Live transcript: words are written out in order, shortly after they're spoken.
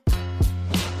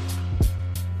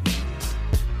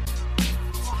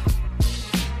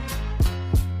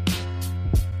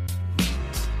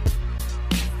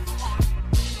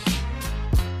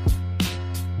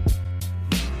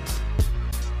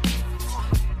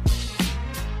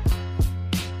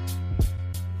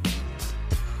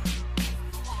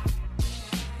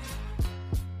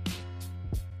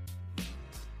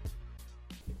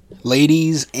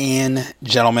Ladies and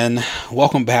gentlemen,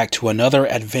 welcome back to another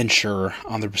adventure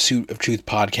on the Pursuit of Truth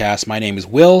podcast. My name is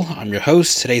Will. I'm your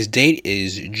host. Today's date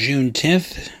is June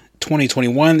 10th,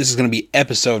 2021. This is going to be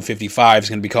episode 55. It's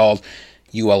going to be called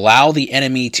You Allow the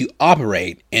Enemy to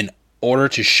Operate in Order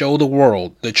to Show the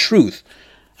World the Truth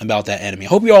About That Enemy. I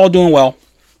hope you're all doing well.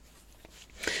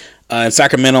 In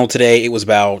Sacramento today, it was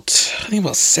about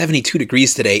 72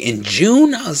 degrees today. In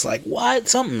June, I was like, what?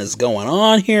 Something is going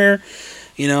on here.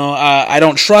 I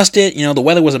don't trust it. The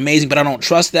weather was amazing, but I don't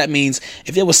trust it. That means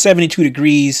if it was 72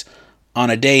 degrees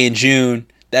on a day in June,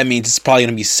 that means it's probably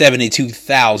going to be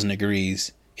 72,000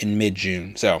 degrees in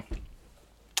mid-June. So,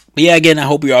 but yeah, again, I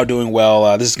hope you're all doing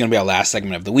well. This is going to be our last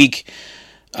segment of the week.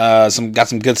 Got some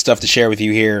good stuff to share with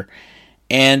you here.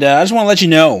 And I just want to let you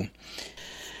know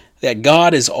that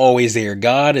God is always there.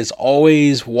 God is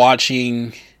always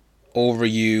watching over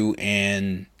you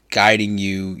and guiding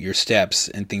you, your steps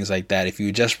and things like that, if you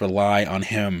just rely on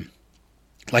Him.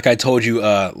 Like I told you,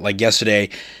 like yesterday,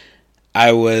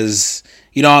 I was,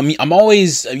 I'm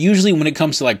always, usually when it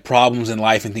comes to like problems in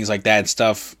life and things like that and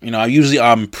stuff,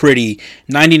 I'm pretty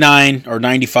 99 or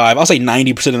 95, I'll say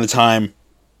 90% of the time,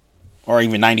 or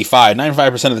even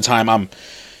 95% of the time, I'm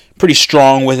pretty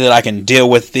strong with it. I can deal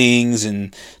with things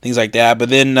and things like that. But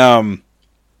then,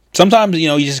 sometimes,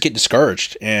 you just get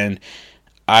discouraged, and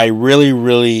I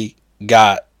really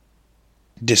got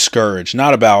discouraged.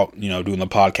 Not about, doing the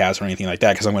podcast or anything like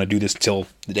that, because I'm going to do this till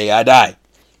the day I die.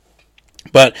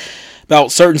 But about a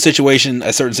certain situation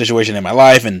in my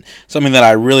life, and something that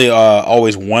I really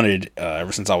always wanted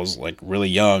ever since I was like really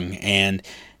young. And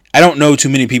I don't know too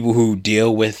many people who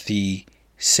deal with the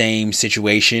same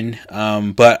situation,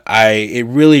 but it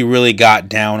really got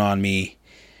down on me,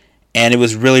 and it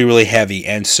was really heavy.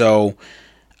 And so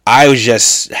I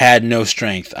had no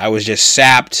strength. I was just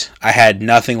sapped. I had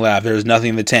nothing left. There was nothing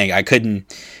in the tank. I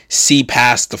couldn't see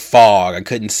past the fog. I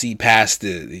couldn't see past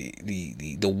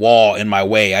the wall in my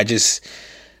way. I was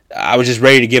just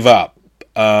ready to give up.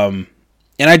 And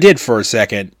I did for a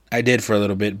second. I did for a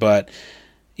little bit, but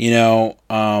I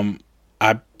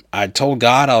told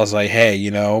God, I was like, hey,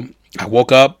 I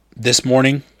woke up this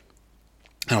morning.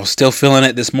 I was still feeling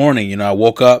it this morning. I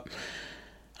woke up.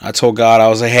 I told God, I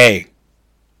was like, hey,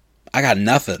 I got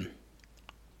nothing.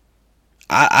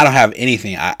 I don't have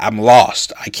anything. I'm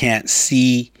lost. I can't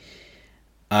see.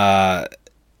 There's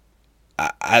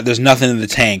nothing in the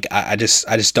tank. I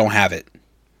just don't have it.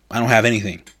 I don't have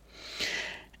anything.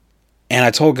 And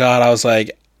I told God, I was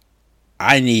like,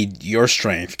 I need your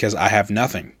strength because I have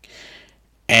nothing.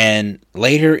 And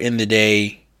later in the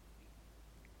day,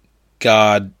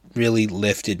 God really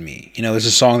lifted me. There's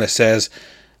a song that says,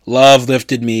 love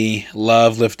lifted me,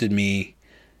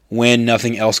 when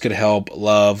nothing else could help,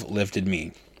 love lifted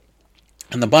me.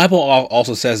 And the Bible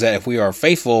also says that if we are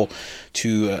faithful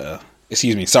to, if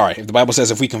the Bible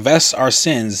says if we confess our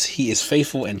sins, He is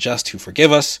faithful and just to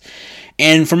forgive us.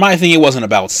 And for my thing, it wasn't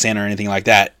about sin or anything like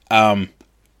that.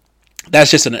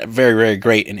 That's just a very, very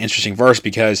great and interesting verse,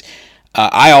 because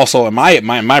I also, in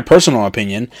my personal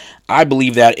opinion, I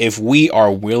believe that if we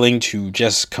are willing to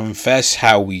just confess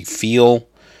how we feel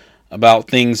about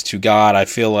things to God, I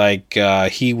feel like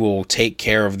He will take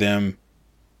care of them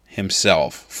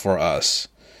Himself for us.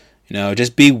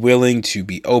 Just be willing to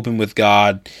be open with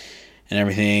God and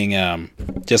everything.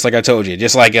 Just like I told you,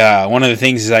 just like one of the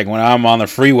things is like when I'm on the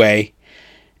freeway,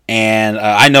 and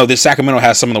I know that Sacramento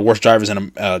has some of the worst drivers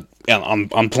on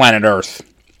planet Earth,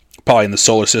 probably in the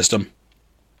solar system.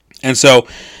 And so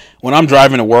when I'm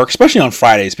driving to work, especially on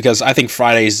Fridays, because I think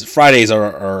Fridays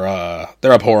are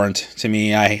they're abhorrent to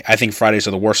me. I think Fridays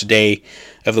are the worst day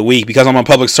of the week, because I'm a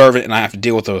public servant and I have to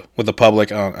deal with the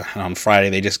public on Friday.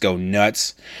 They just go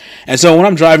nuts. And so when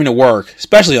I'm driving to work,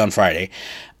 especially on Friday,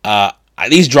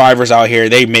 these drivers out here,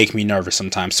 they make me nervous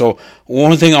sometimes. So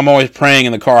one thing I'm always praying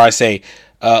in the car, I say,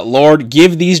 Lord,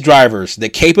 give these drivers the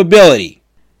capability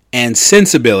and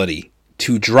sensibility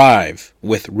to drive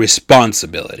with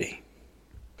responsibility.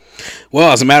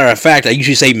 Well, as a matter of fact, I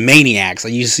usually say maniacs. I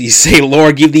usually say,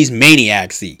 Lord, give these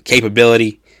maniacs the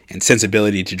capability and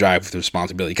sensibility to drive with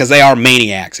responsibility, because they are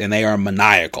maniacs and they are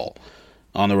maniacal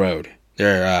on the road.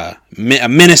 They're a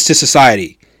menace to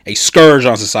society, a scourge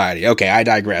on society. Okay, I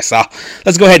digress.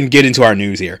 Let's go ahead and get into our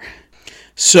news here.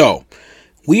 So,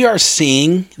 we are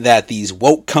seeing that these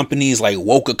woke companies like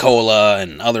Coca-Cola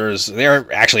and others,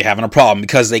 they're actually having a problem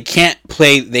because they can't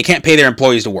pay their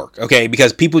employees to work, okay?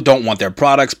 Because people don't want their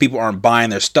products, people aren't buying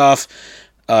their stuff.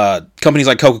 Companies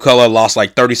like Coca-Cola lost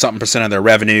like 30-something% of their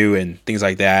revenue and things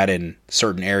like that in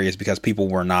certain areas because people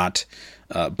were not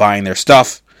buying their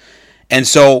stuff. And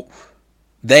so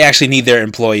they actually need their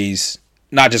employees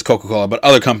not just Coca-Cola, but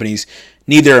other companies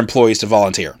need their employees to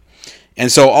volunteer.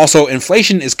 And so also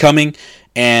inflation is coming,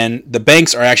 and the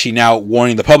banks are actually now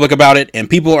warning the public about it, and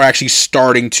people are actually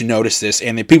starting to notice this,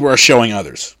 and the people are showing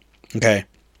others. Okay.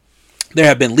 There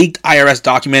have been leaked IRS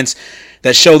documents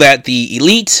that show that the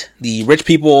elite, the rich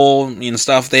people,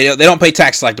 stuff, they don't pay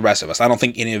taxes like the rest of us. I don't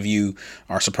think any of you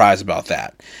are surprised about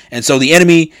that. And so the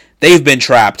enemy, they've been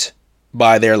trapped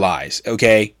by their lies.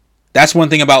 Okay. That's one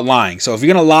thing about lying. So if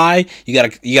you're gonna lie, you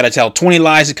gotta tell 20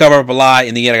 lies to cover up a lie,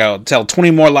 and then you gotta tell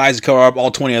 20 more lies to cover up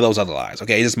all 20 of those other lies.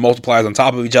 Okay, it just multiplies on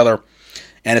top of each other,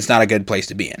 and it's not a good place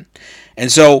to be in. And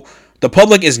so the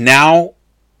public is now,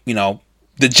 the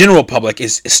general public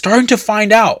is starting to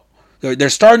find out. They're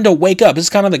starting to wake up. This is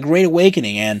kind of the Great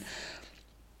Awakening, and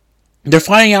they're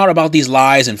finding out about these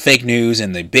lies and fake news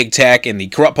and the big tech and the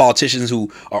corrupt politicians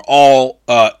who are all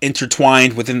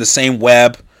intertwined within the same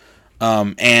web.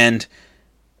 And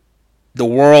the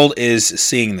world is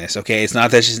seeing this. Okay, it's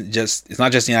not just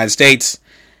the United States,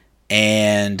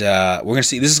 and we're gonna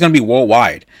see this is gonna be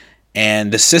worldwide,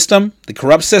 and the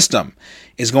corrupt system,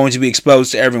 is going to be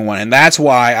exposed to everyone, and that's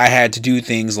why I had to do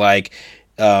things like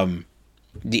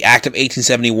the Act of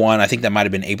 1871. I think that might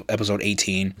have been episode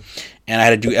 18, and I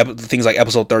had to do things like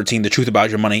episode 13, the truth about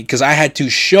your money, because I had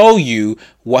to show you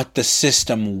what the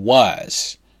system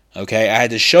was. Okay, I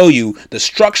had to show you the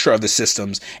structure of the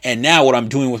systems, and now what I'm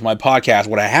doing with my podcast,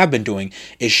 what I have been doing,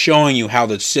 is showing you how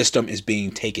the system is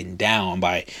being taken down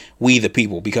by we the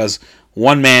people, because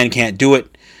one man can't do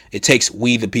it. It takes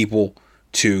we the people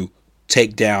to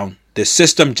take down the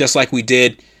system, just like we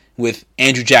did with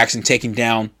Andrew Jackson taking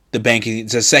down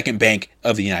the second bank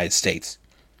of the United States.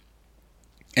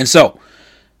 And so,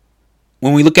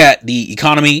 when we look at the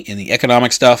economy and the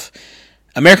economic stuff,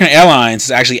 American Airlines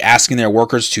is actually asking their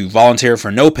workers to volunteer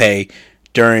for no pay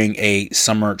during a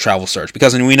summer travel surge,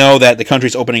 because we know that the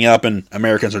country's opening up and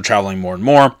Americans are traveling more and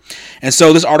more. And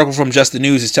so this article from Just the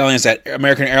News is telling us that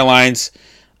American Airlines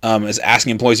is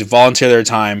asking employees to volunteer their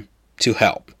time to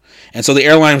help. And so the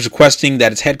airline was requesting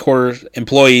that its headquarters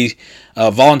employees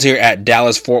volunteer at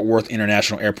Dallas-Fort Worth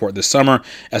International Airport this summer,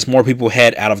 as more people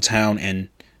head out of town and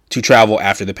to travel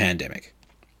after the pandemic.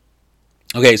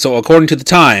 Okay, so according to the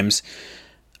Times,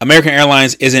 American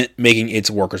Airlines isn't making its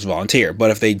workers volunteer,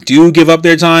 but if they do give up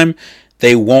their time,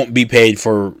 they won't be paid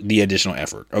for the additional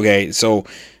effort. Okay, so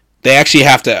they actually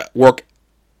have to work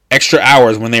extra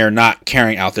hours when they are not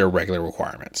carrying out their regular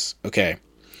requirements. Okay,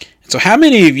 so how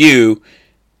many of you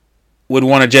would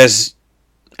want to just,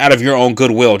 out of your own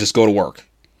goodwill, just go to work?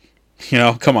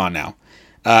 Come on now.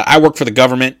 I work for the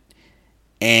government,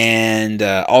 and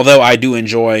although I do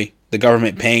enjoy the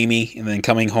government paying me and then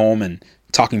coming home and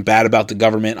talking bad about the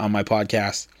government on my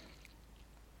podcast,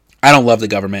 I don't love the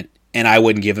government, and I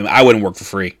wouldn't work for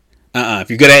free. If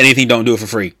you're good at anything, don't do it for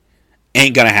free.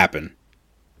 Ain't gonna happen.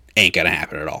 Ain't gonna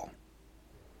happen at all.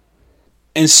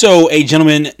 And so a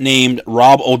gentleman named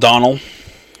Rob O'Donnell,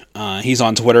 he's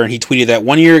on Twitter, and he tweeted that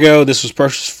 1 year ago this was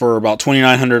purchased for about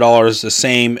 $2,900. The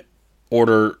same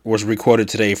order was requoted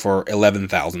today for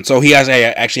 $11,000. So he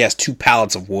actually has 2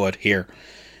 pallets of wood here,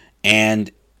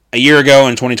 and a year ago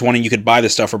in 2020, you could buy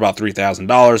this stuff for about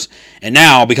 $3,000. And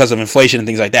now, because of inflation and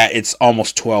things like that, it's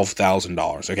almost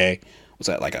 $12,000. Okay. What's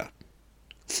that, like a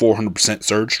 400%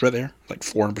 surge right there? Like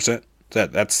 400%?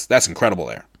 That's incredible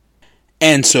there.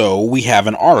 And so we have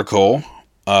an article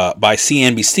by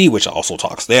CNBC, which also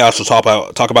talk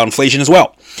about inflation as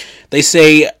well. They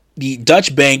say the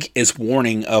Dutch bank is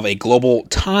warning of a global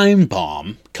time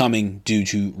bomb coming due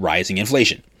to rising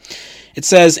inflation. It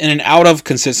says, in an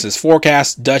out-of-consensus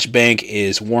forecast, Dutch Bank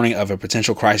is warning of a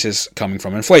potential crisis coming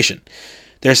from inflation.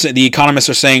 The economists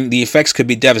are saying the effects could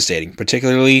be devastating,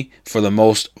 particularly for the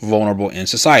most vulnerable in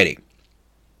society.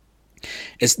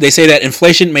 They say that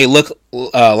inflation may look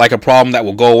like a problem that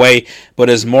will go away, but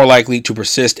is more likely to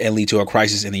persist and lead to a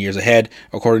crisis in the years ahead,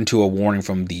 according to a warning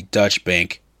from the Dutch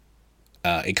Bank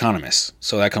economists.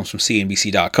 So that comes from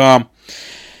CNBC.com.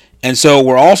 And so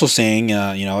we're also saying,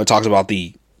 it talks about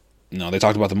they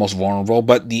talked about the most vulnerable,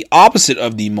 but the opposite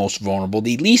of the most vulnerable,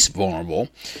 the least vulnerable,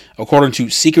 according to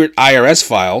secret IRS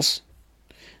files,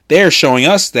 they're showing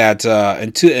us that,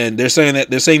 and they're saying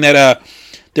that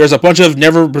there's a bunch of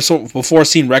never before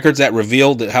seen records that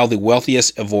reveal how the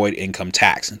wealthiest avoid income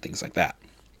tax and things like that.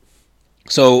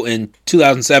 So in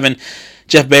 2007,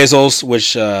 Jeff Bezos,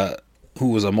 who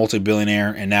was a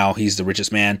multi-billionaire and now he's the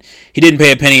richest man, he didn't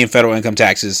pay a penny in federal income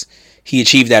taxes. He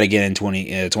achieved that again in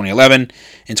 2011.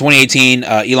 In 2018,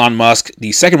 Elon Musk,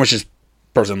 the second richest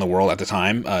person in the world at the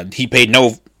time, he paid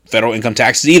no federal income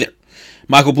taxes either.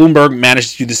 Michael Bloomberg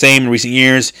managed to do the same in recent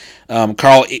years.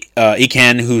 Carl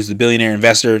Icahn, who's the billionaire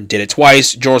investor, did it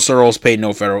twice. George Soros paid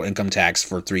no federal income tax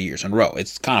for 3 years in a row.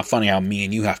 It's kind of funny how me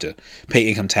and you have to pay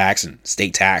income tax and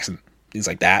state tax and things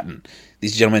like that, and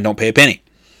these gentlemen don't pay a penny.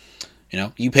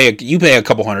 You pay a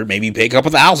couple hundred, maybe you pay a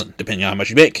couple thousand, depending on how much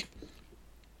you make.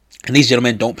 And these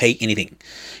gentlemen don't pay anything.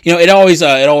 It always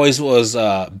was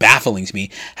baffling to me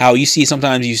how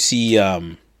sometimes you see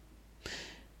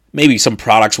maybe some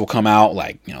products will come out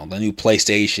like the new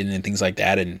PlayStation and things like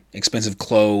that, and expensive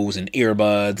clothes and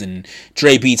earbuds and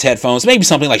Dre Beats headphones, maybe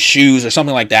something like shoes or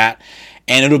something like that,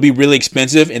 and it'll be really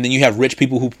expensive. And then you have rich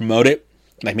people who promote it,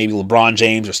 like maybe LeBron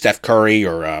James or Steph Curry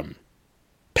or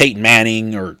Peyton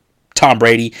Manning or Tom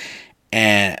Brady,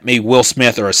 and maybe Will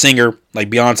Smith or a singer like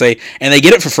Beyonce, and they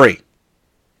get it for free.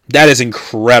 That is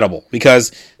incredible,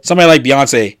 because somebody like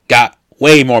Beyonce got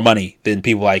way more money than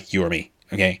people like you or me,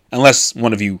 okay? Unless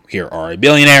one of you here are a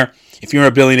billionaire. If you're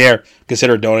a billionaire,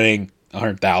 consider donating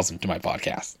 $100,000 to my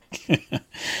podcast.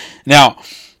 Now,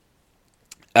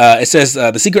 it says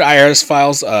the secret IRS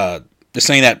files, they're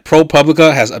saying that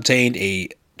ProPublica has obtained a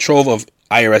trove of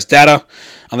IRS data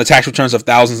on the tax returns of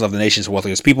thousands of the nation's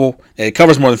wealthiest people. It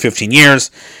covers more than 15 years,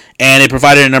 and it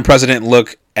provided an unprecedented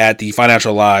look at the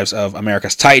financial lives of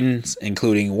America's titans,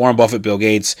 including Warren Buffett, Bill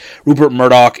Gates, Rupert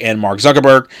Murdoch, and Mark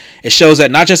Zuckerberg. It shows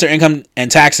that not just their income and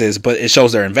taxes, but it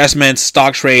shows their investments,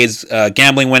 stock trades,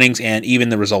 gambling winnings, and even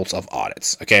the results of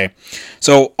audits. Okay,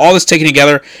 so all this taken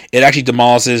together, it actually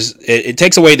demolishes. It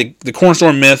takes away the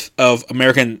cornerstone myth of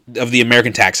the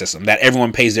American tax system, that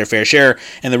everyone pays their fair share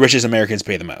and the richest Americans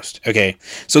pay the most. Okay,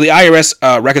 so the IRS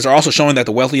records are also showing that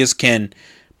the wealthiest can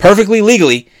perfectly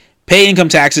legally pay income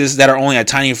taxes that are only a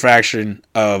tiny fraction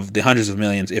of the hundreds of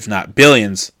millions, if not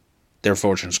billions, their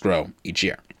fortunes grow each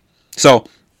year. So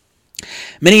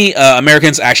many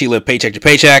Americans actually live paycheck to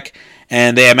paycheck,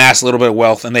 and they amass a little bit of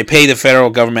wealth, and they pay the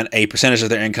federal government a percentage of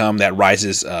their income that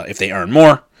rises if they earn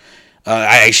more.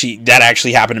 That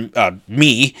actually happened to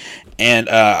me, and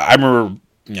I remember,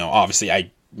 obviously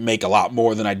I make a lot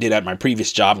more than I did at my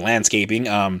previous job, landscaping.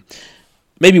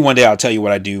 Maybe one day I'll tell you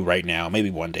what I do right now. Maybe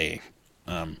one day.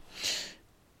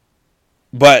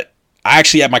 But I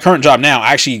actually, at my current job now,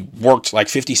 I actually worked like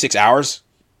 56 hours,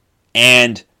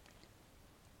 and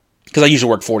because I usually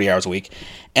work 40 hours a week,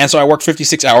 and so I worked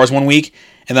 56 hours one week,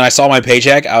 and then I saw my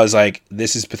paycheck. I was like,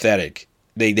 this is pathetic.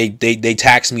 They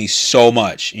tax me so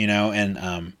much,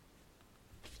 and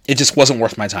it just wasn't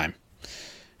worth my time.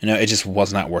 It just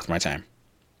was not worth my time.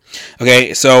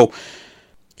 Okay, so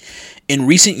in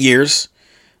recent years,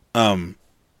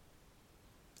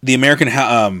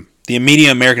 the median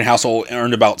American household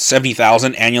earned about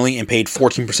 $70,000 annually and paid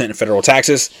 14% in federal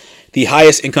taxes. The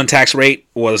highest income tax rate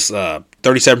was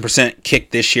 37%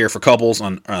 kicked this year for couples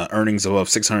on earnings above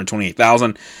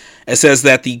 $628,000. It says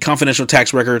that the confidential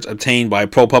tax records obtained by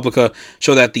ProPublica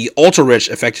show that the ultra-rich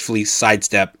effectively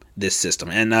sidestep this system.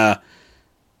 And the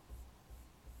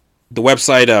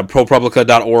website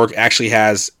ProPublica.org actually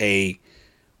has a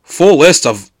full list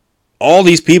of all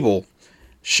these people.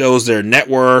 Shows their net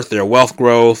worth, their wealth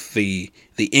growth, the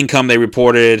income they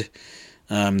reported,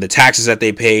 the taxes that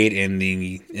they paid, and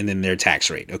then their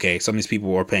tax rate. Okay, some of these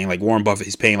people are paying, like Warren Buffett,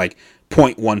 he's paying like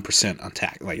 0.1% on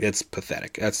tax. Like, that's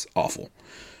pathetic. That's awful.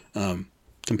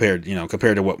 Compared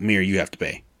to what me or you have to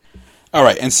pay. All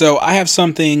right, and so I have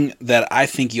something that I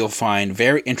think you'll find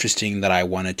very interesting that I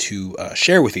wanted to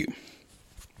share with you.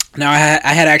 Now, I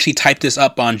had actually typed this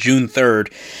up on June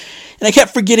 3rd. And I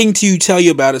kept forgetting to tell you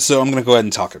about it, so I'm going to go ahead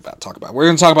and talk about it. We're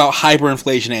going to talk about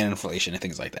hyperinflation and inflation and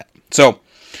things like that. So,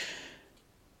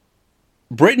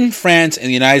 Britain, France, and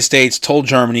the United States told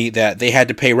Germany that they had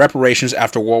to pay reparations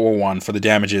after World War I for the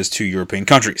damages to European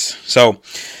countries. So,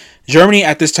 Germany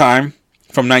at this time,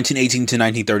 from 1918 to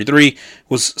 1933,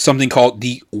 was something called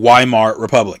the Weimar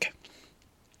Republic.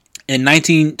 In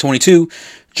 1922,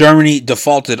 Germany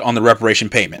defaulted on the reparation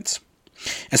payments.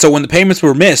 And so when the payments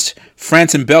were missed,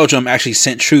 France and Belgium actually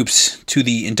sent troops to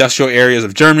the industrial areas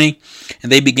of Germany,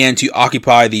 and they began to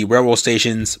occupy the railroad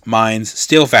stations, mines,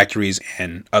 steel factories,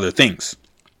 and other things.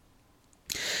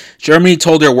 Germany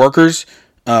told their workers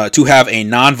to have a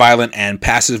nonviolent and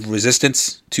passive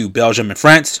resistance to Belgium and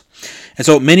France. And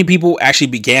so many people actually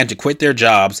began to quit their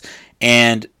jobs,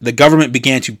 and the government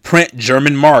began to print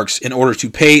German marks in order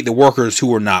to pay the workers who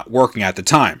were not working at the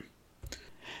time.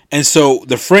 And so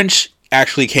the French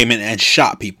actually came in and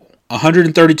shot people.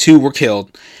 132 were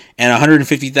killed, and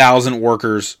 150,000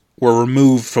 workers were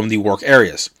removed from the work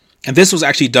areas. And this was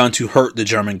actually done to hurt the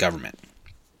German government.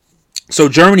 So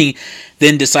Germany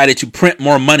then decided to print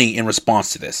more money in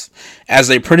response to this. As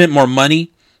they printed more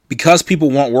money, because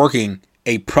people weren't working,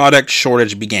 a product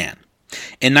shortage began.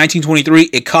 In 1923,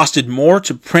 it costed more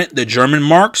to print the German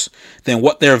marks than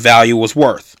what their value was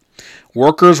worth.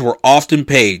 Workers were often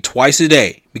paid twice a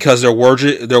day because their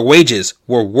wages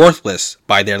were worthless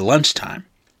by their lunchtime.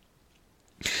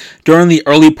 During the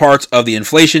early parts of the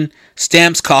inflation,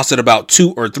 stamps costed about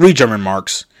 2 or 3 German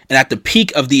marks, and at the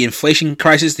peak of the inflation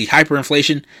crisis, the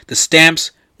hyperinflation, the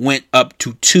stamps went up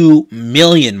to 2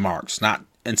 million marks, not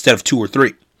instead of 2 or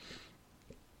 3.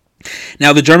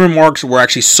 Now, the German marks were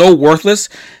actually so worthless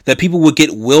that people would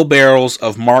get wheelbarrows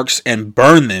of marks and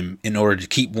burn them in order to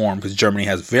keep warm, because Germany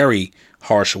has very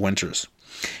harsh winters.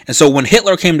 And so when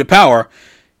Hitler came to power,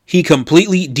 he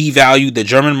completely devalued the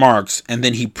German marks, and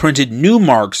then he printed new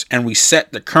marks and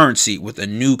reset the currency with a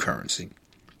new currency.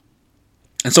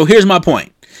 And so here's my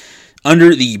point.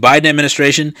 Under the Biden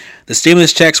administration, the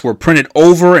stimulus checks were printed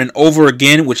over and over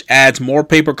again, which adds more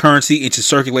paper currency into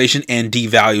circulation and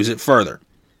devalues it further.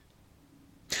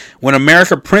 When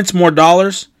America prints more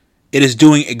dollars, it is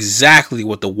doing exactly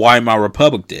what the Weimar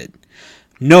Republic did.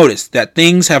 Notice that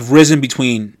things have risen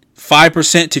between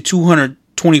 5% to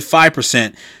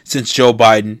 225% since Joe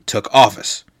Biden took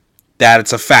office.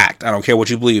 That's a fact. I don't care what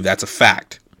you believe. That's a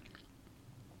fact.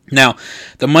 Now,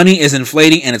 the money is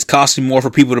inflating and it's costing more for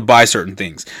people to buy certain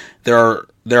things. There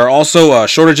are also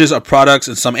shortages of products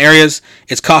in some areas.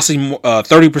 It's costing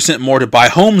 30% more to buy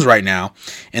homes right now,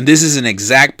 and this is an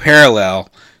exact parallel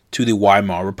to the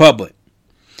Weimar Republic.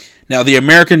 Now, the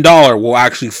American dollar will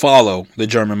actually follow the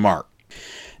German mark.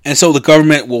 And so the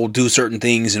government will do certain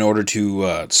things in order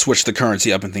to switch the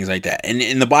currency up and things like that. And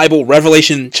in the Bible,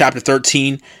 Revelation chapter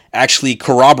 13 actually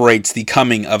corroborates the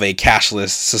coming of a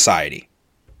cashless society.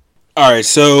 All right,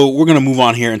 so we're going to move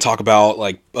on here and talk about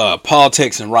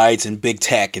politics and rights and big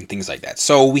tech and things like that.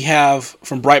 So we have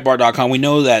from Breitbart.com, we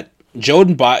know that Joe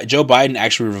Biden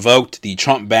actually revoked the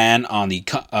Trump ban on the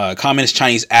communist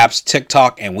Chinese apps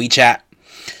TikTok and WeChat.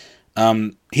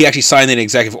 He actually signed an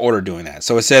executive order doing that.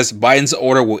 So it says Biden's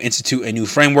order will institute a new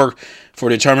framework for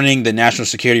determining the national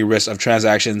security risks of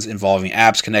transactions involving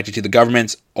apps connected to the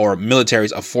governments or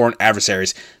militaries of foreign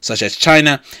adversaries, such as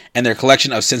China, and their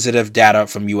collection of sensitive data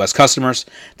from U.S. customers.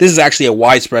 This is actually a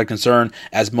widespread concern,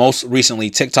 as most recently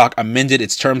TikTok amended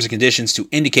its terms and conditions to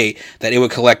indicate that it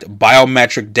would collect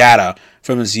biometric data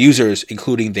from its users,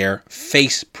 including their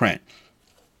face print.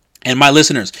 And my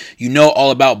listeners, you know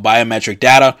all about biometric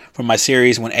data from my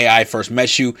series When AI First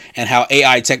Met You, and how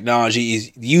AI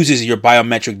technology uses your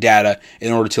biometric data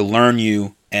in order to learn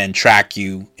you and track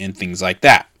you and things like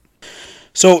that.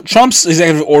 So Trump's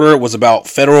executive order was about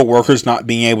federal workers not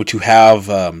being able to have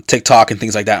TikTok and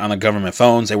things like that on the government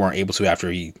phones. They weren't able to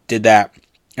after he did that.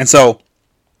 And so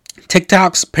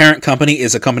TikTok's parent company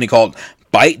is a company called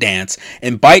ByteDance,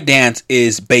 and ByteDance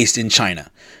is based in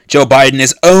China. Joe Biden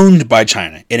is owned by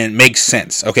China, and it makes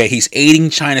sense. Okay, he's aiding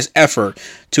China's effort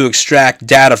to extract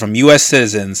data from U.S.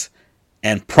 citizens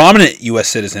and prominent U.S.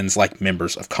 citizens like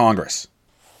members of Congress.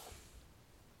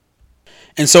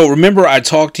 And so remember I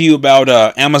talked to you about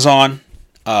Amazon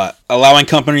allowing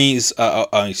customers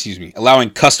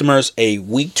a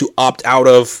week to opt out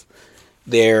of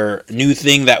their new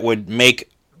thing that would make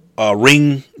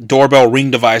Ring doorbell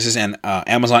Ring devices and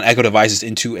Amazon Echo devices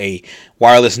into a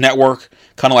wireless network,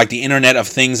 kind of like the Internet of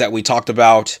Things that we talked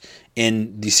about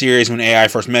in the series When AI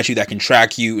First Met You, that can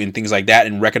track you and things like that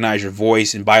and recognize your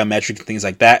voice and biometric and things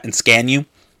like that and scan you.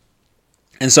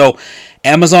 And so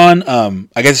Amazon,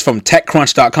 I guess it's from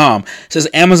TechCrunch.com, says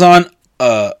Amazon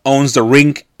owns the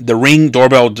Ring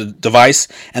doorbell device,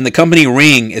 and the company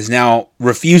Ring is now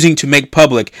refusing to make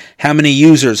public how many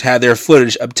users had their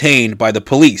footage obtained by the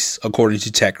police, according to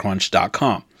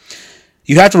TechCrunch.com.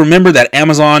 You have to remember that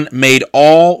Amazon made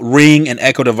all Ring and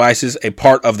Echo devices a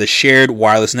part of the shared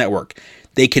wireless network.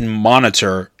 They can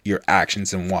monitor your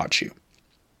actions and watch you.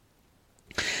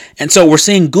 And so we're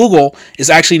seeing Google is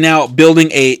actually now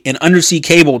building an undersea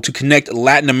cable to connect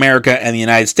Latin America and the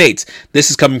United States. This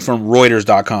is coming from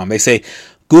Reuters.com. They say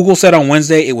Google said on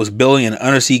Wednesday it was building an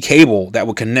undersea cable that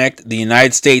would connect the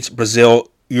United States, Brazil,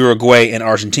 Uruguay, and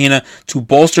Argentina to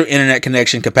bolster internet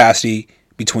connection capacity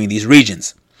between these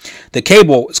regions. The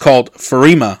cable is called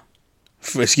Firmina,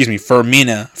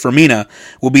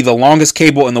 will be the longest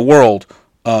cable in the world,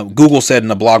 Google said in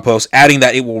a blog post, adding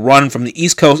that it will run from the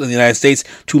East Coast of the United States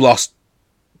to Las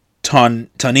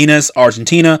Toninas,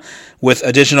 Argentina, with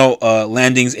additional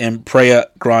landings in Praia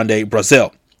Grande,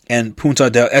 Brazil, and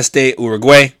Punta del Este,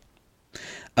 Uruguay.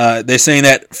 They're saying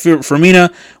that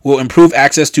Firmina will improve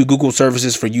access to Google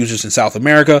services for users in South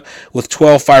America. With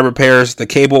 12 fiber pairs, the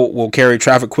cable will carry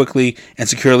traffic quickly and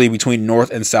securely between North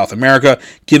and South America,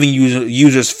 giving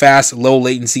users fast, low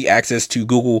latency access to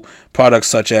Google products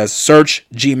such as Search,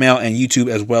 Gmail, and YouTube,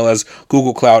 as well as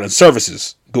Google Cloud and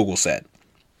services, Google said.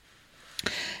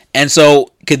 And so,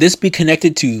 could this be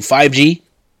connected to 5G?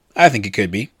 I think it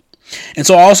could be. And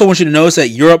so I also want you to notice that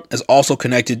Europe is also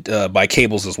connected by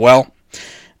cables as well.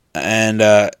 And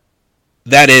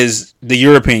that is the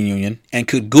European Union. And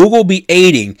could Google be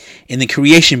aiding in the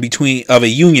creation of a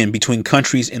union between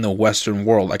countries in the Western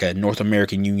world, like a North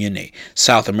American Union, a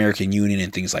South American Union,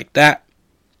 and things like that?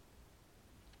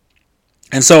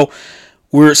 And so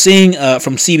we're seeing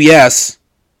from CBS,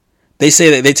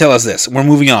 they tell us this. We're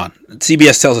moving on.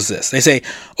 CBS tells us this. They say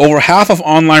over half of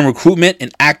online recruitment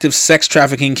and active sex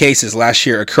trafficking cases last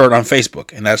year occurred on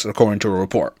Facebook, and that's according to a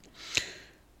report.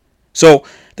 So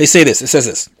they say this. It says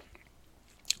this.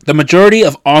 The majority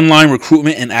of online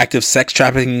recruitment and active sex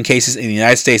trafficking cases in the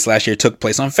United States last year took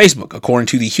place on Facebook, according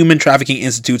to the Human Trafficking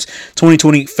Institute's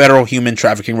 2020 Federal Human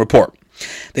Trafficking Report.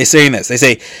 They're saying this. They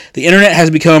say the internet has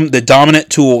become the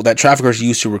dominant tool that traffickers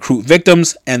use to recruit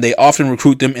victims, and they often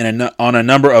recruit them on a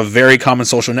number of very common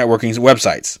social networking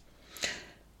websites.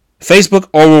 Facebook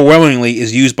overwhelmingly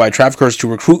is used by traffickers to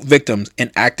recruit victims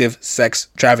in active sex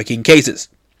trafficking cases.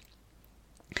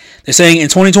 They're saying in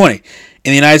 2020, in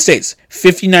the United States,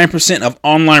 59% of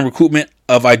online recruitment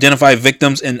of identified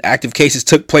victims in active cases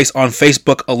took place on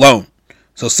Facebook alone.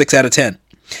 So 6 out of 10.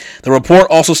 The report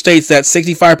also states that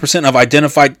 65% of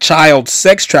identified child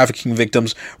sex trafficking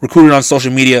victims recruited on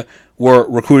social media were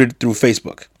recruited through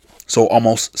Facebook. So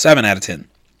almost 7 out of 10.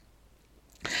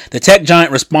 The tech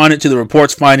giant responded to the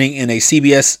report's finding in a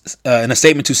statement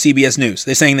to CBS News.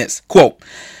 They're saying this, quote,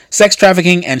 sex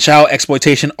trafficking and child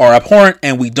exploitation are abhorrent,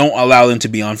 and we don't allow them to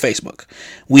be on Facebook.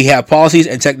 We have policies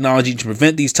and technology to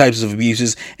prevent these types of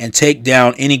abuses and take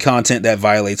down any content that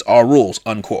violates our rules,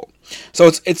 unquote.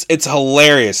 So it's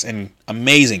hilarious and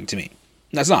amazing to me.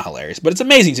 That's not hilarious, but it's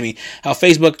amazing to me how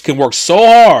Facebook can work so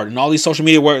hard, and all these social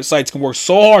media websites can work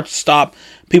so hard to stop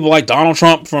people like Donald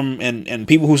Trump and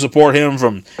people who support him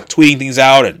from tweeting things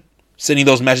out and sending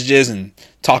those messages and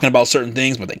talking about certain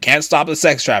things, but they can't stop the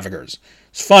sex traffickers.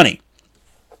 It's funny.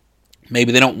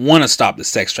 Maybe they don't want to stop the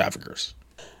sex traffickers.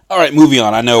 All right, moving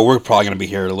on. I know we're probably going to be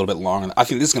here a little bit longer. I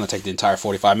think this is going to take the entire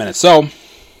 45 minutes. So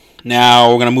now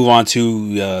we're going to move on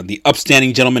to the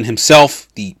upstanding gentleman himself,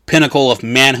 the pinnacle of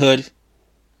manhood,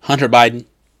 Hunter Biden.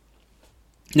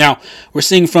 Now, we're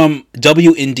seeing from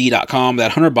WND.com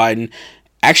that Hunter Biden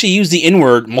actually used the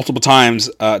N-word multiple times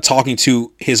talking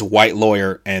to his white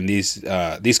lawyer, and these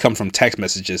come from text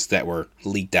messages that were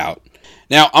leaked out.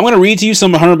 Now, I'm going to read to you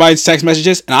some of Hunter Biden's text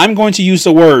messages, and I'm going to use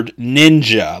the word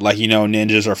ninja, like,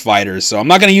 ninjas are fighters. So I'm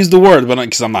not going to use the word,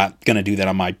 because I'm not going to do that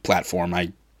on my platform.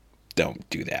 I don't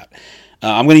do that.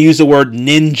 I'm going to use the word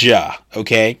ninja,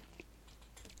 okay?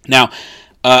 Now,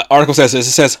 article says this.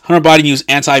 It says, Hunter Biden used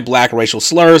anti-black racial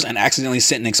slurs and accidentally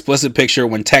sent an explicit picture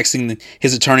when texting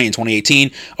his attorney in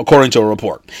 2018, according to a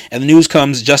report. And the news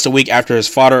comes just a week after his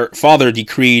father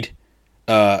decried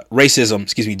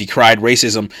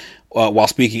racism while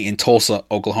speaking in Tulsa,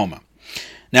 Oklahoma.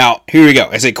 Now, here we go.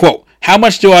 I say, quote, how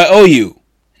much do I owe you?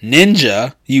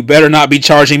 Ninja, you better not be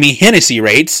charging me Hennessy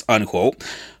rates, unquote.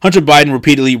 Hunter Biden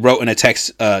repeatedly wrote in a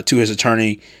text to his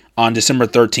attorney on December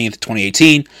 13th,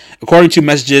 2018. According to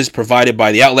messages provided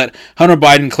by the outlet, Hunter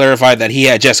Biden clarified that he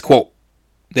had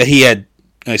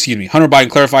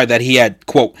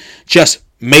quote, just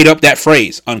made up that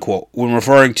phrase, unquote, when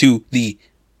referring to the,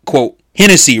 quote,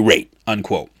 Hennessy rate,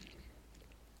 unquote.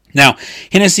 Now,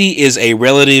 Hennessy is a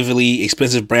relatively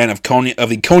expensive brand of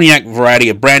the cognac variety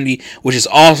of brandy, which is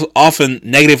also often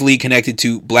negatively connected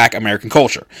to black American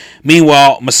culture.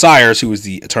 Meanwhile, Messiahs, who is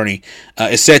the attorney,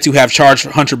 is said to have charged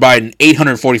Hunter Biden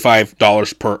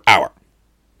 $845 per hour.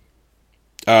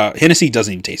 Hennessy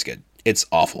doesn't even taste good. It's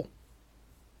awful.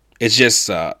 It's just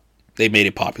they made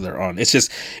it popular on. It's just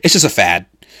a fad.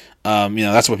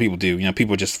 That's what people do.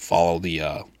 People just follow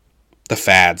the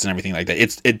fads and everything like that.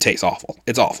 It tastes awful.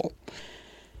 It's awful.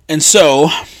 And so,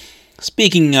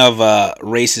 speaking of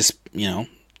racist,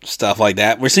 stuff like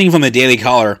that, we're seeing from the Daily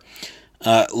Caller,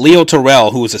 Leo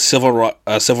Terrell, who is a civil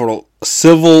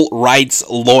rights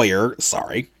lawyer.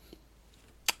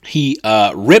 He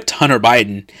ripped Hunter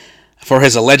Biden for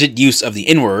his alleged use of the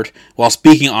N-word while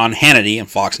speaking on Hannity and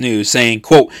Fox News, saying,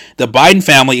 quote, the Biden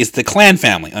family is the Klan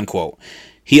family, unquote.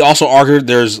 He also argued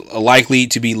there's likely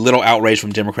to be little outrage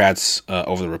from Democrats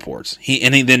over the reports.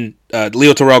 Then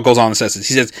Leo Terrell goes on and says this.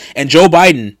 He says, and Joe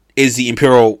Biden is the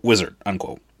imperial wizard,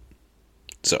 unquote.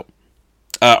 So,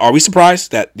 Are we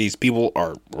surprised that these people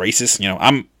are racist?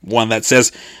 I'm one that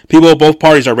says people of both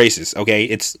parties are racist. Okay,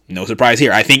 it's no surprise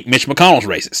here. I think Mitch McConnell's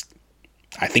racist.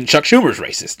 I think Chuck Schumer's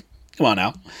racist. Come on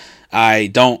now. I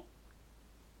don't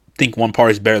think one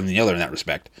party is better than the other in that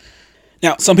respect.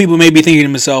 Now, some people may be thinking to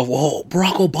themselves, well,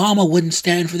 Barack Obama wouldn't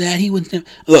stand for that. He wouldn't stand.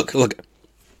 Look.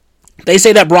 They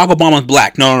say that Barack Obama is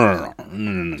black. No.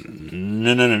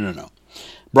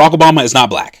 Barack Obama is not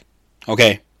black.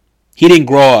 Okay? He didn't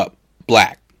grow up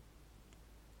black.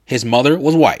 His mother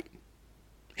was white.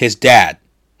 His dad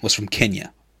was from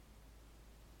Kenya.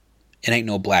 It ain't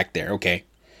no black there, okay?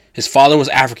 His father was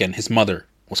African. His mother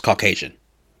was Caucasian.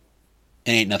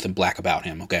 It ain't nothing black about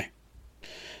him, okay?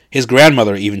 His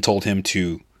grandmother even told him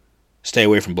to stay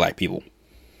away from black people.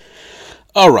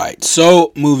 Alright,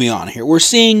 so moving on here. We're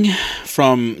seeing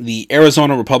from the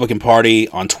Arizona Republican Party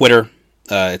on Twitter.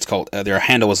 It's called, their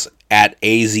handle is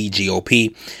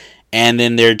 @AZGOP. And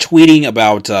then they're tweeting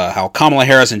about how Kamala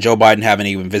Harris and Joe Biden haven't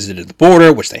even visited the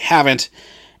border, which they haven't.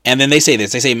 And then they say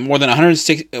this. They say more than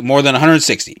 160.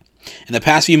 In the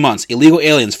past few months, illegal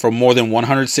aliens from more than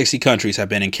 160 countries have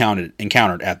been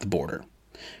encountered at the border.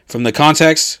 For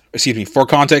context,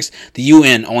 the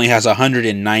UN only has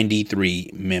 193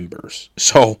 members.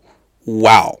 So,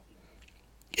 wow.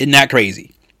 Isn't that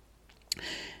crazy?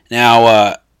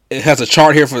 Now, it has a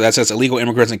chart here that says illegal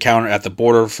immigrants encountered at the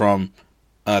border from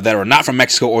that are not from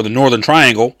Mexico or the Northern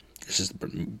Triangle. This is the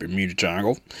Bermuda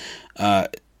Triangle.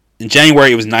 In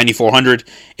January, it was 9,400.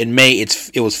 In May,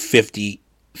 it was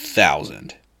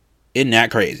 50,000. Isn't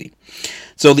that crazy?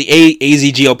 So the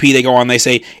AZGOP, they go on, they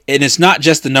say, and it's not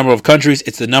just the number of countries,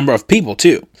 it's the number of people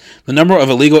too. The number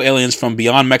of illegal aliens from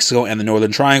beyond Mexico and the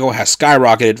Northern Triangle has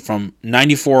skyrocketed from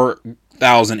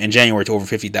 94,000 in January to over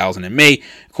 50,000 in May,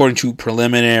 according to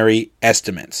preliminary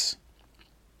estimates.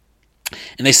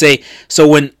 And they say, so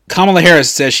when Kamala Harris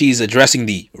says she's addressing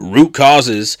the root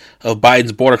causes of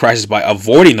Biden's border crisis by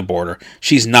avoiding the border,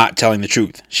 she's not telling the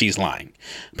truth. She's lying.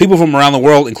 People from around the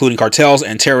world, including cartels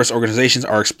and terrorist organizations,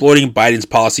 are exploiting Biden's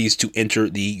policies to enter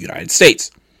the United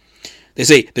States. They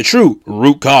say the true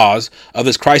root cause of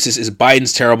this crisis is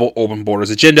Biden's terrible open borders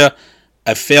agenda,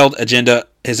 a failed agenda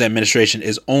his administration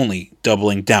is only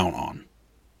doubling down on.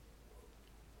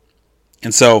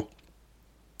 And so,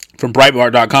 from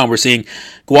Breitbart.com, we're seeing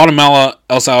Guatemala,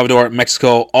 El Salvador,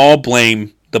 Mexico all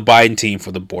blame the Biden team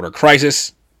for the border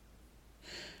crisis.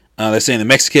 They're saying the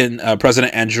Mexican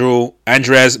President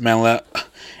Andres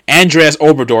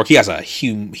Obrador. He has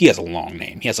a long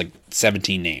name. He has like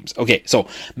 17 names. Okay, so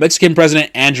Mexican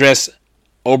President Andres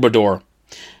Obrador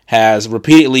has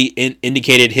repeatedly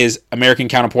indicated his American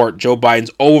counterpart Joe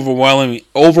Biden's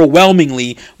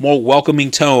overwhelmingly more welcoming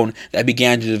tone that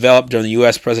began to develop during the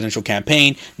U.S. presidential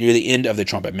campaign near the end of the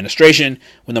Trump administration,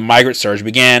 when the migrant surge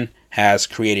began, has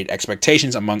created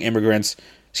expectations among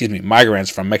migrants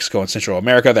from Mexico and Central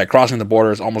America that crossing the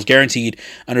border is almost guaranteed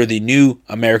under the new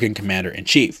American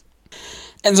commander-in-chief.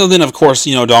 And so then, of course,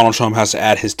 Donald Trump has to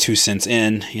add his 2 cents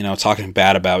in, talking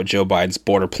bad about Joe Biden's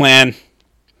border plan.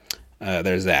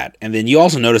 There's that. And then you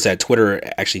also notice that Twitter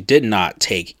actually did not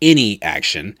take any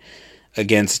action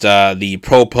against the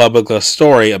ProPublica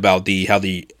story about how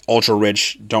the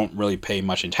ultra-rich don't really pay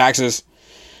much in taxes.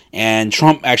 And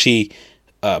Trump actually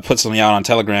put something out on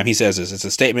Telegram. He says this. It's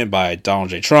a statement by Donald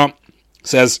J. Trump. It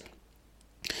says,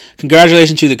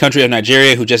 "Congratulations to the country of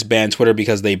Nigeria who just banned Twitter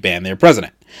because they banned their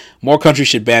president. More countries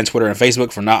should ban Twitter and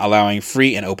Facebook for not allowing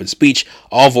free and open speech.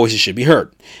 All voices should be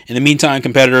heard. In the meantime,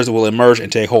 competitors will emerge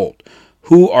and take hold.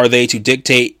 Who are they to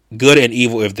dictate good and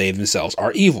evil if they themselves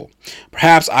are evil?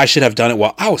 Perhaps I should have done it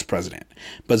while I was president.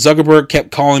 But Zuckerberg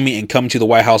kept calling me and coming to the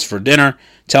White House for dinner,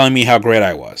 telling me how great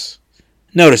I was."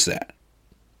 Notice that.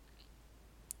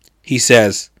 He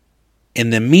says,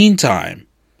 in the meantime,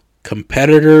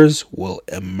 competitors will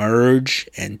emerge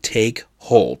and take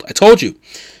hold. I told you,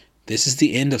 this is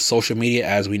the end of social media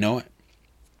as we know it.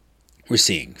 We're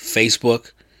seeing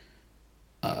Facebook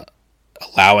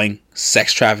allowing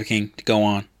sex trafficking to go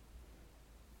on.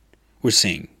 We're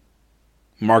seeing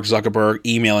Mark Zuckerberg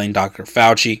emailing Dr.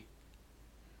 Fauci.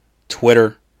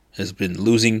 Twitter has been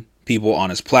losing people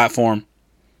on his platform.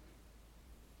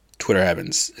 Twitter had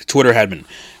been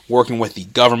working with the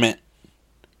government.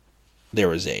 There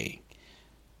was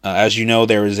as you know,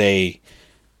 there was a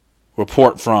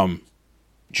report from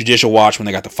Judicial Watch when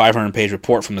they got the 500-page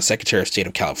report from the Secretary of State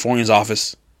of California's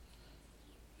office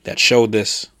that showed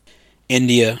this.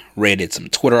 India raided some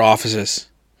Twitter offices.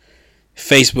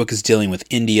 Facebook is dealing with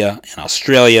India and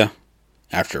Australia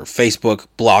after Facebook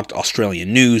blocked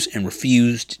Australian news and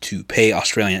refused to pay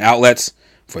Australian outlets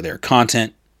for their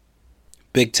content.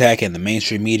 Big tech and the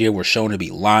mainstream media were shown to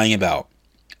be lying about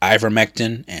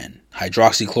ivermectin and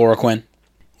hydroxychloroquine.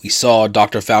 We saw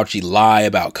Dr. Fauci lie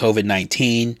about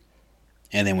COVID-19.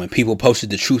 And then when people posted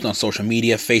the truth on social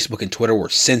media, Facebook and Twitter were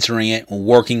censoring it and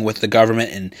working with the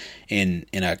government in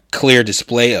a clear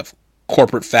display of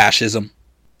corporate fascism.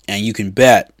 And you can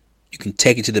bet, you can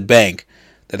take it to the bank,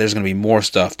 that there's going to be more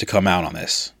stuff to come out on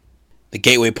this.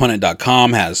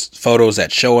 TheGatewayPundit.com has photos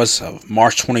that show us of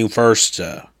March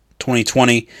 21st,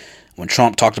 2020, when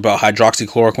Trump talked about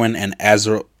hydroxychloroquine and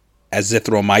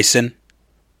azithromycin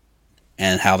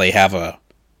and how they have a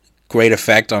great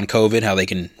effect on COVID, how they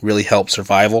can really help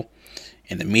survival.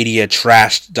 And the media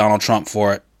trashed Donald Trump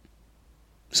for it.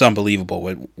 It's unbelievable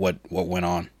what went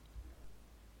on.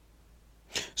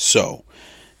 So,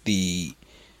 the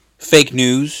fake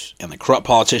news and the corrupt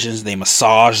politicians, they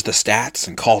massaged the stats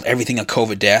and called everything a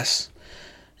COVID death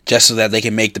just so that they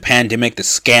can make the pandemic, the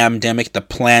scamdemic, the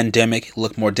plandemic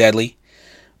look more deadly.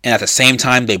 And at the same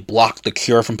time, they blocked the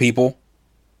cure from people.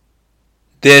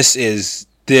 This is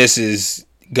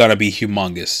gonna be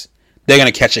humongous. They're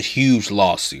gonna catch a huge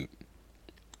lawsuit.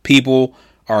 People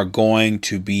are going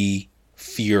to be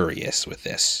furious with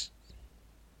this.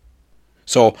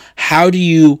 So how do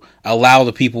you allow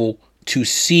the people to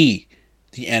see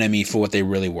the enemy for what they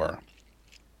really were?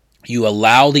 You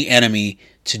allow the enemy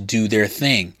to do their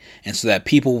thing, and so that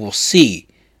people will see,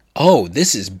 oh,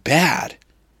 this is bad.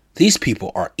 These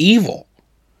people are evil.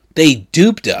 They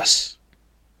duped us.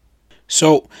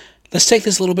 So let's take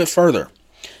this a little bit further.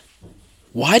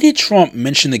 Why did Trump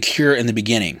mention the cure in the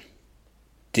beginning?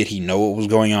 Did he know what was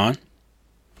going on?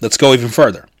 Let's go even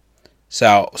further.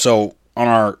 So on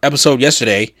our episode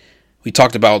yesterday, we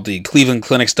talked about the Cleveland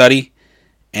Clinic study,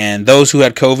 and those who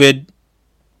had COVID,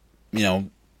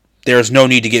 there's no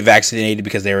need to get vaccinated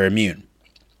because they were immune.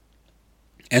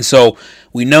 And so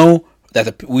we know about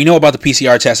the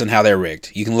PCR tests and how they're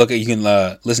rigged. You can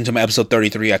listen to my episode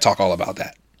 33. I talk all about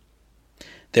that.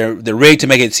 They're rigged to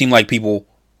make it seem like people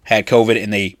had COVID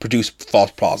and they produced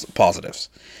false positives.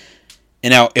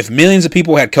 And now, if millions of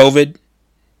people had COVID,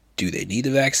 do they need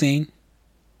the vaccine?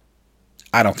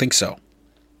 I don't think so.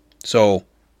 So,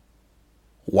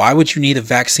 why would you need a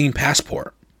vaccine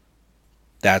passport?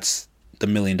 That's the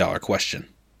 $1 million question.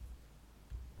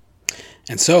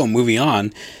 And so, moving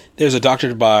on, there's a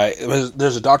doctor by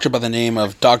the name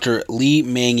of Dr. Li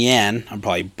Meng Yan. I'm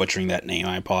probably butchering that name.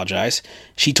 I apologize.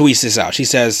 She tweets this out. She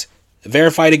says,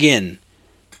 "Verified again.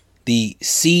 The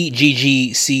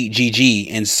CGG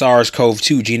in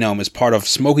SARS-CoV-2 genome is part of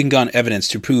smoking gun evidence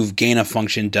to prove gain of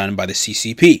function done by the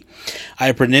CCP. I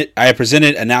have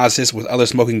presented analysis with other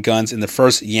smoking guns in the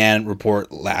first Yan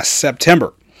report last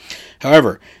September.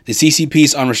 However, the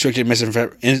CCP's unrestricted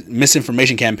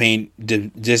misinformation campaign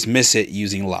dismiss it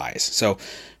using lies." So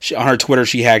on her Twitter,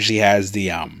 she actually has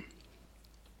the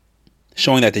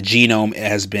showing that the genome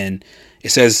has been, it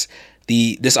says,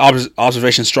 this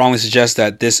observation strongly suggests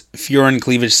that this furin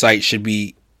cleavage site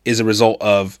is a result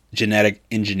of genetic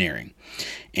engineering.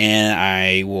 And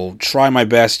I will try my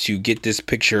best to get this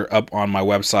picture up on my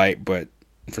website, but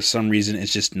for some reason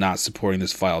it's just not supporting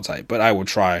this file type. But I will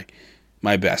try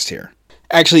my best here.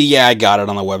 Actually, yeah, I got it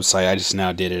on the website. I just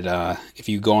now did it. If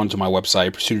you go onto my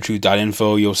website,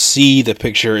 pursuitoftruth.info, you'll see the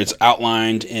picture. It's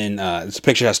outlined in, this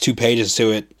picture has 2 pages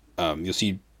to it. You'll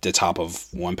see the top of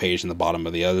one page and the bottom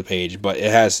of the other page, but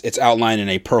it's outlined in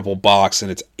a purple box,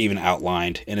 and it's even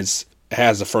outlined, and it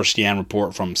has the first Yan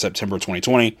report from September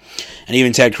 2020, and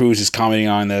even Ted Cruz is commenting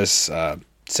on this,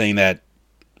 saying that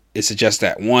it suggests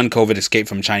that 1, COVID escaped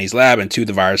from a Chinese lab, and 2,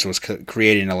 the virus was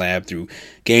created in a lab through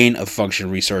gain of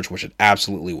function research, which it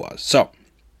absolutely was. So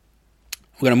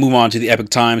we're going to move on to the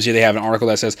Epoch Times. Here they have an article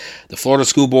that says, "The Florida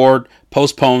School Board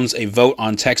postpones a vote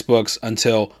on textbooks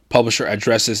until publisher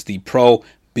addresses the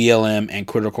pro-BLM and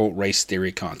critical race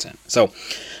theory content." So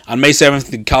on May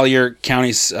 7th, the Collier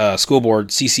County School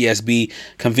Board, CCSB,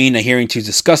 convened a hearing to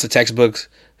discuss the textbooks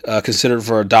considered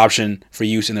for adoption for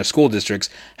use in their school districts.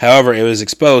 However, it was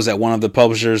exposed that one of the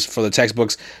publishers for the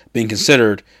textbooks being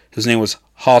considered, whose name was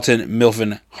Halton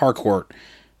Milfin Harcourt,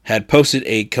 had posted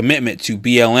a commitment to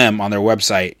BLM on their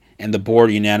website, and the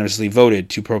board unanimously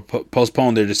voted to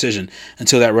postpone their decision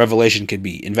until that revelation could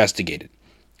be investigated.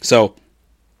 So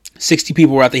 60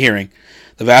 people were at the hearing,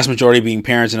 the vast majority being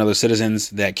parents and other citizens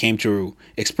that came to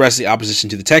express the opposition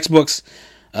to the textbooks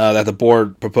that the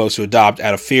board proposed to adopt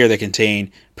out of fear they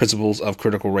contain principles of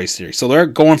critical race theory. So they're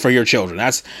going for your children.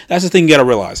 That's the thing you got to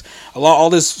realize. All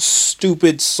this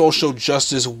stupid social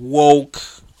justice, woke,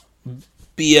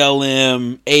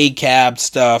 BLM, ACAB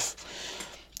stuff,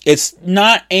 it's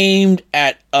not aimed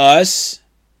at us,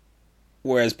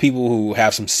 whereas people who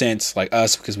have some sense, like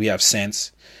us, because we have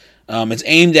sense, it's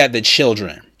aimed at the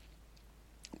children.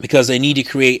 because they need to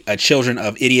create a generation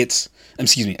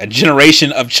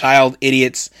of child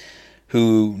idiots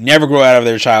who never grow out of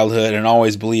their childhood and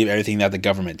always believe everything that the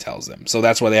government tells them. So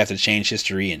that's why they have to change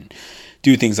history and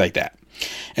do things like that.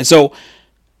 And so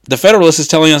the Federalist is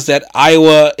telling us that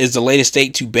Iowa is the latest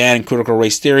state to ban critical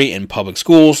race theory in public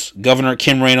schools. Governor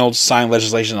Kim Reynolds signed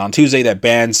legislation on Tuesday that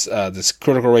bans this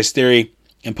critical race theory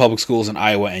in public schools in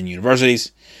Iowa and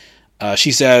universities.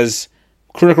 She says,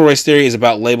 critical race theory is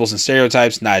about labels and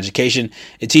stereotypes, not education.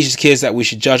 It teaches kids that we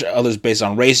should judge others based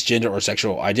on race, gender, or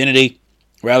sexual identity,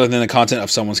 rather than the content of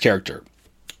someone's character.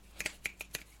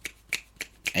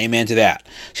 Amen to that.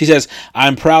 She says,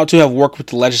 I'm proud to have worked with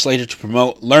the legislature to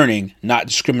promote learning, not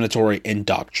discriminatory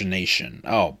indoctrination.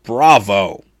 Oh,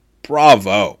 bravo.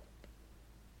 Bravo.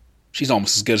 She's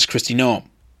almost as good as Kristi Noem.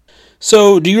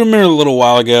 So, do you remember a little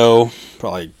while ago,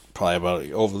 probably about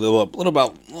over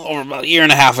a year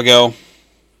and a half ago,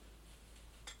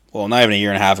 well, not even a year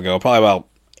and a half ago, probably about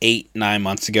 8-9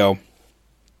 months ago,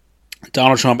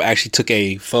 Donald Trump actually took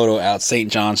a photo out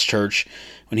St. John's Church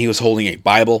when he was holding a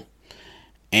Bible.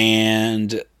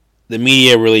 And the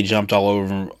media really jumped all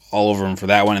over him for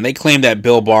that one. And they claimed that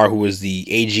Bill Barr, who was the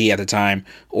AG at the time,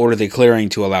 ordered the clearing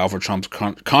to allow for Trump's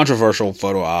controversial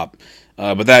photo op.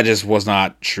 But that just was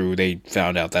not true. They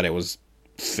found out that it was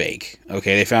fake.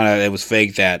 Okay, they found out it was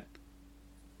fake that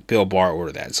Bill Barr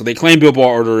ordered that. So they claimed Bill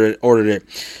Barr ordered it,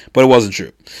 but it wasn't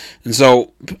true. And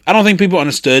so I don't think people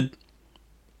understood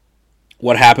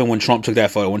what happened when Trump took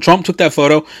that photo. When Trump took that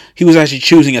photo, he was actually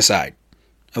choosing a side.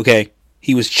 Okay?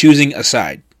 He was choosing a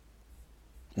side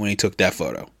when he took that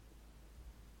photo.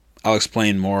 I'll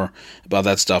explain more about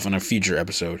that stuff in a future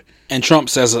episode. And Trump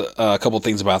says a couple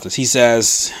things about this. He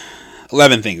says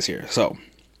 11 things here. So,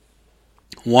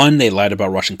 1, they lied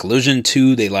about Russian collusion.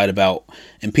 2, they lied about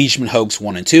impeachment hoax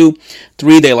 1 and 2.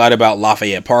 3, they lied about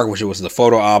Lafayette Park, which was the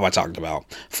photo op I talked about.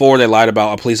 4, they lied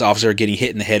about a police officer getting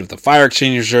hit in the head with a fire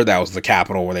extinguisher. That was the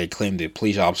Capitol, where they claimed the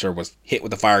police officer was hit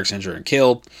with a fire extinguisher and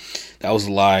killed. That was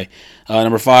a lie.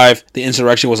 Number 5, the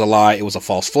insurrection was a lie. It was a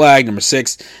false flag. Number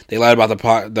 6, they lied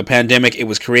about the pandemic. It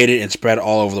was created and spread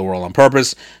all over the world on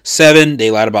purpose. 7, they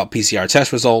lied about PCR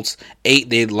test results. 8,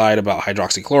 they lied about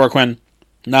hydroxychloroquine.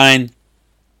 9,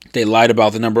 they lied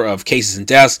about the number of cases and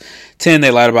deaths. 10, they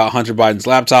lied about Hunter Biden's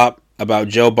laptop, about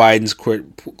Joe Biden's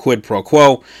quid pro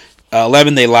quo.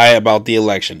 11, they lied about the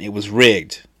election. It was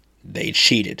rigged. They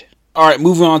cheated. All right,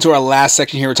 moving on to our last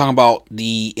section here. We're talking about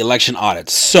the election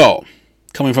audits. So,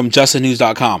 coming from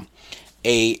justthenews.com,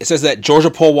 it says that Georgia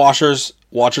poll watchers'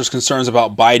 concerns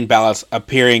about Biden ballots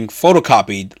appearing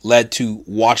photocopied led to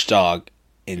watchdog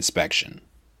inspection.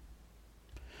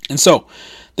 And so,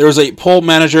 there was a poll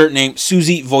manager named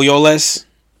Susie Voiles.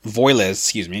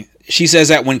 She says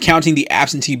that when counting the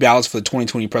absentee ballots for the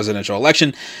 2020 presidential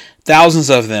election, thousands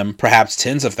of them, perhaps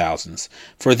tens of thousands,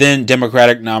 for then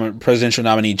Democratic presidential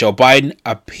nominee Joe Biden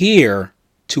appear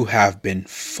to have been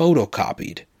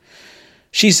photocopied.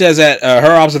 She says that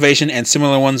her observation and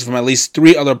similar ones from at least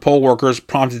 3 other poll workers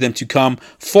prompted them to come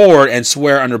forward and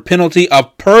swear under penalty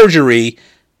of perjury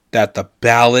that the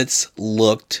ballots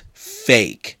looked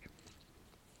fake.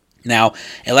 Now,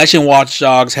 election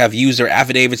watchdogs have used their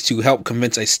affidavits to help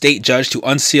convince a state judge to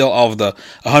unseal all of the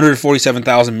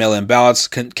 147,000 mail-in ballots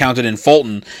counted in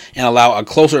Fulton and allow a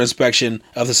closer inspection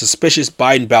of the suspicious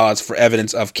Biden ballots for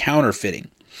evidence of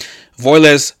counterfeiting.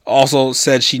 Voiles also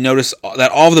said she noticed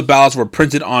that all of the ballots were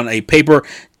printed on a paper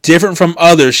different from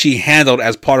others she handled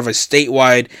as part of a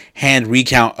statewide hand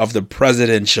recount of the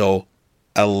presidential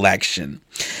election.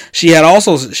 She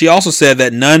also said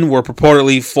that none were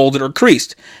purportedly folded or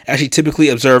creased, as she typically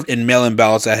observed in mail-in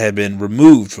ballots that had been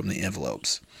removed from the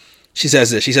envelopes. She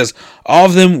says this. She says all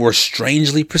of them were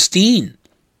strangely pristine.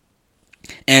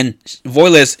 And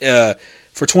Voiles,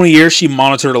 for 20 years, she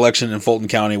monitored election in Fulton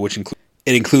County, which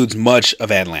includes much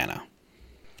of Atlanta.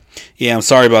 Yeah, I'm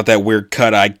sorry about that weird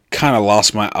cut. I kind of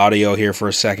lost my audio here for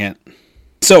a second.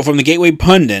 So, from the Gateway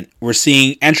Pundit, we're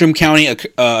seeing Antrim County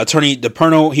Attorney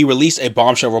DePerno. He released a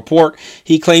bombshell report.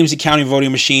 He claims the county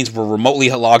voting machines were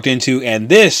remotely logged into, and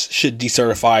this should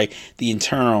decertify the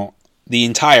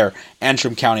entire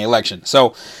Antrim County election.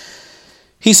 So,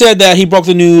 he said that he broke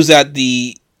the news that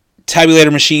the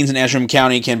tabulator machines in Antrim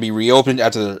County can be reopened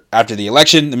after the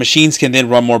election. The machines can then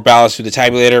run more ballots through the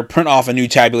tabulator, print off a new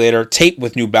tabulator, tape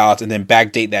with new ballots, and then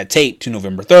backdate that tape to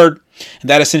November 3rd. And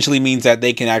that essentially means that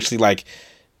they can actually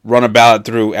run a ballot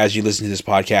through as you listen to this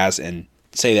podcast and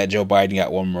say that Joe Biden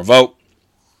got one more vote,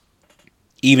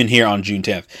 even here on June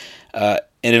 10th. And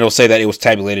it'll say that it was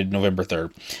tabulated November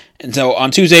 3rd. And so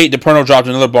on Tuesday, DePerno dropped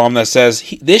another bomb that says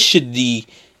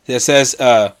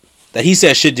that he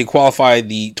says should disqualify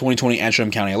the 2020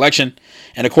 Antrim County election.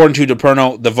 And according to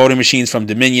DePerno, the voting machines from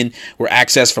Dominion were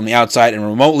accessed from the outside and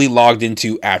remotely logged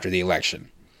into after the election.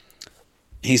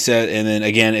 He said, and then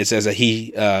again, it says that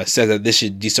he says that this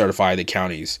should decertify the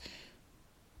county's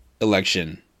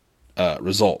election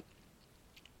result.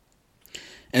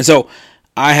 And so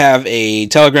I have a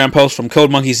Telegram post from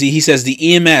Code Monkey Z. He says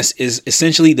the EMS is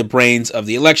essentially the brains of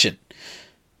the election.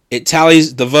 It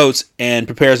tallies the votes and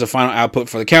prepares the final output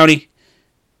for the county.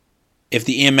 If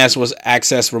the EMS was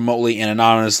accessed remotely and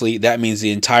anonymously, that means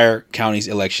the entire county's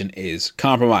election is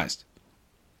compromised.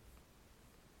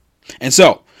 And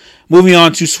so, moving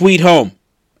on to Sweet Home,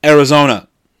 Arizona,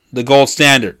 the gold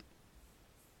standard.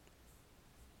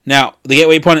 Now, the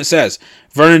Gateway Pundit says,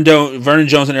 Vernon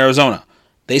Jones in Arizona.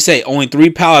 They say only 3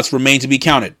 ballots remain to be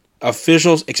counted.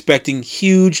 Officials expecting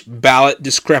huge ballot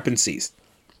discrepancies.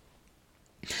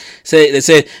 They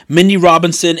said Mindy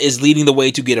Robinson is leading the way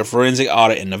to get a forensic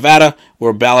audit in Nevada,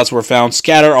 where ballots were found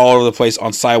scattered all over the place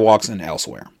on sidewalks and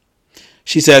elsewhere.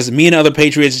 She says, me and other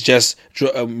patriots just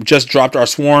dropped our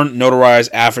sworn, notarized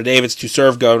affidavits to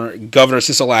serve Governor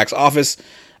Sisolak's office,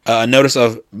 a notice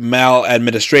of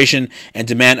maladministration, and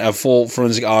demand a full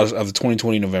forensic audit of the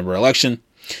 2020 November election.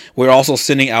 We're also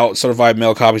sending out certified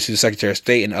mail copies to the Secretary of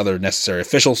State and other necessary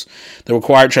officials. The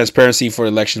required transparency for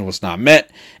the election was not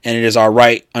met, and it is our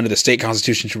right under the state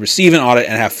constitution to receive an audit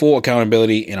and have full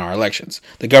accountability in our elections.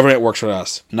 The government works for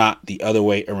us, not the other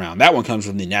way around. That one comes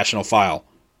from the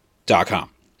nationalfile.com.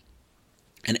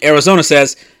 And Arizona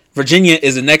says Virginia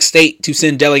is the next state to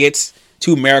send delegates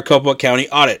to Maricopa County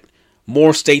audit.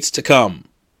 More states to come.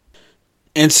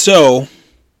 And so,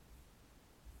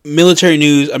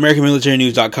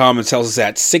 AmericanMilitaryNews.com tells us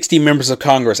that 60 members of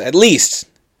Congress, at least,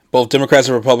 both Democrats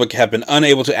and Republicans, have been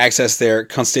unable to access their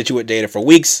constituent data for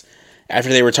weeks after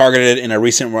they were targeted in a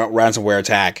recent ransomware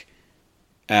attack.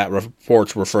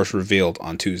 Reports were first revealed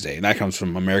on Tuesday. And that comes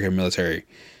from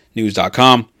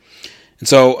AmericanMilitaryNews.com. And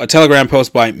so, a Telegram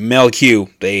post by Mel Q,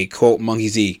 they quote Monkey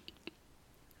Z.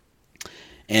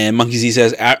 And Monkey Z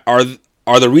says,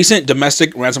 are the recent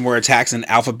domestic ransomware attacks an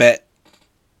Alphabet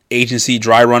agency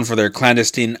dry run for their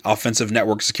clandestine offensive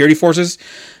network security forces?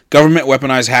 Government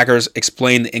weaponized hackers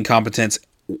explain the incompetence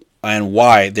and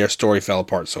why their story fell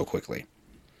apart so quickly.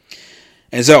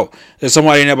 And so, there's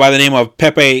somebody by the name of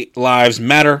Pepe Lives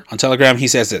Matter on Telegram. He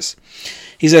says this.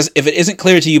 He says, if it isn't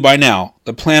clear to you by now,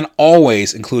 the plan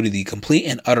always included the complete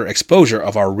and utter exposure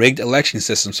of our rigged election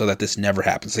system so that this never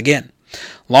happens again.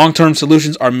 Long-term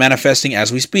solutions are manifesting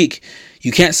as we speak.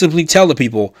 You can't simply tell the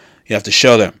people, you have to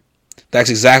show them.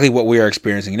 That's exactly what we are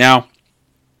experiencing now.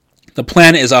 The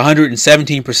plan is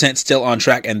 117% still on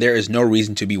track, and there is no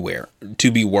reason to be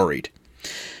worried.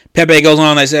 Pepe goes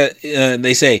on,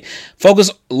 they say, focus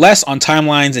less on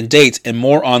timelines and dates and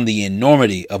more on the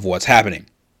enormity of what's happening.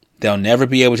 They'll never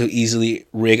be able to easily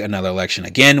rig another election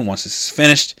again once this is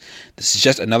finished. This is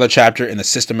just another chapter in the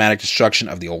systematic destruction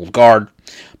of the old guard.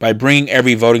 By bringing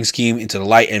every voting scheme into the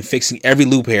light and fixing every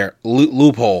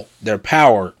loophole, their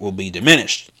power will be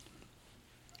diminished.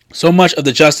 So much of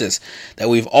the justice that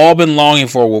we've all been longing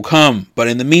for will come, but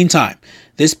in the meantime,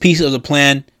 this piece of the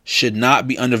plan should not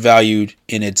be undervalued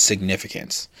in its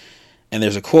significance. And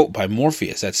there's a quote by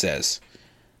Morpheus that says,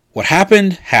 what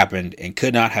happened, happened, and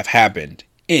could not have happened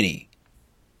any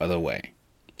other way.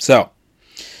 So,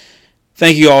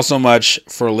 thank you all so much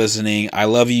for listening. I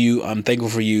love you. I'm thankful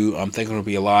for you. I'm thankful to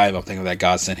be alive. I'm thankful that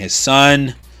God sent his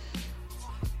son.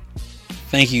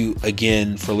 Thank you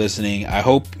again for listening. I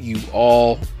hope you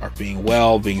all are being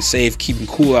well, being safe, keeping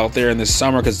cool out there in this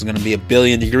summer because it's going to be 1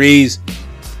 billion degrees.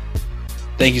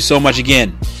 Thank you so much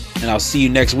again. And I'll see you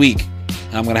next week.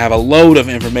 And I'm going to have a load of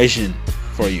information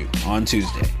for you on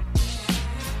Tuesday.